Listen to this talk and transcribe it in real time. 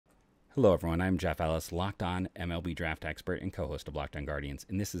Hello, everyone. I'm Jeff Ellis, Locked On MLB Draft expert and co-host of Locked On Guardians,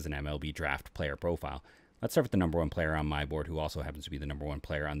 and this is an MLB Draft player profile. Let's start with the number one player on my board, who also happens to be the number one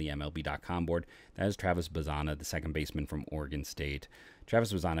player on the MLB.com board. That is Travis Bazzana, the second baseman from Oregon State.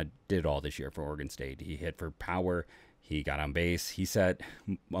 Travis Bazzana did it all this year for Oregon State. He hit for power. He got on base. He set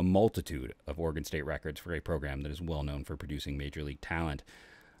a multitude of Oregon State records for a program that is well known for producing major league talent.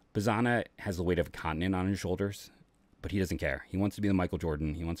 Bazzana has the weight of a continent on his shoulders, but he doesn't care. He wants to be the Michael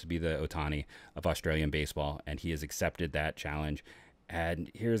Jordan. He wants to be the Ohtani of Australian baseball, and he has accepted that challenge.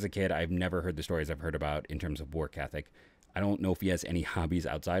 And here's a kid, I've never heard the stories I've heard about in terms of work ethic. I don't know if he has any hobbies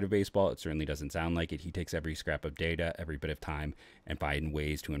outside of baseball. It certainly doesn't sound like it. He takes every scrap of data, every bit of time, and finds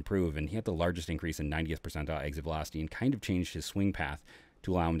ways to improve. And he had the largest increase in 90th percentile exit velocity and kind of changed his swing path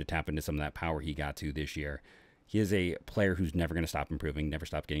to allow him to tap into some of that power he got to this year. He is a player who's never going to stop improving, never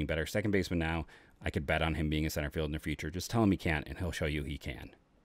stop getting better. Second baseman now, I could bet on him being a center field in the future. Just tell him he can't, and he'll show you he can.